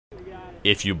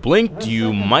If you blinked,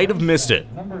 you might have missed it.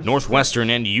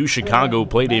 Northwestern and Chicago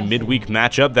played a midweek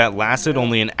matchup that lasted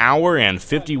only an hour and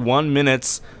 51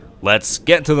 minutes. Let's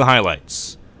get to the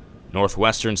highlights.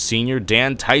 Northwestern senior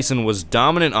Dan Tyson was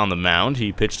dominant on the mound.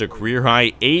 He pitched a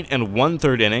career-high 8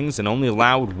 1/3 innings and only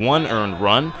allowed 1 earned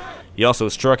run. He also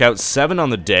struck out 7 on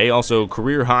the day, also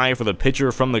career-high for the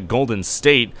pitcher from the Golden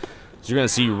State. So you're going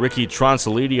to see Ricky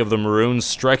Tronsoliti of the Maroons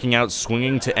striking out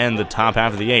swinging to end the top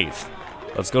half of the 8th.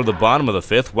 Let's go to the bottom of the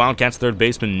 5th. Wildcats third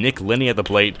baseman Nick Linney at the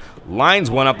plate.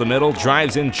 Lines one up the middle,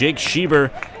 drives in Jake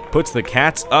Schieber, puts the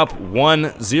Cats up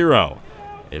 1-0.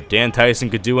 If Dan Tyson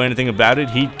could do anything about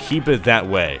it, he'd keep it that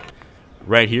way.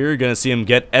 Right here, you're going to see him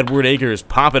get Edward Akers,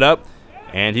 pop it up,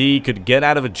 and he could get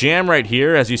out of a jam right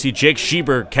here as you see Jake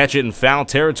Schieber catch it in foul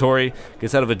territory.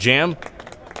 Gets out of a jam.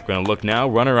 We're going to look now.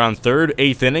 Runner on third,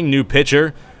 8th inning, new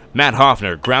pitcher. Matt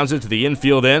Hoffner grounds it to the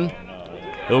infield in.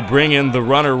 He'll bring in the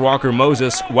runner, Walker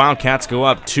Moses. Wildcats go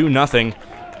up 2-0.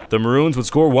 The Maroons would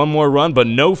score one more run, but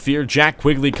no fear. Jack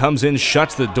Quigley comes in,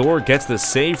 shuts the door, gets the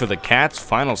save for the Cats.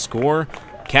 Final score,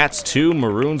 Cats 2,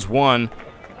 Maroons 1.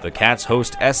 The Cats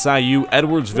host SIU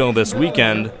Edwardsville this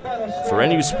weekend. For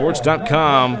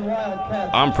NUSports.com,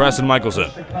 I'm Preston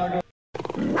Michelson.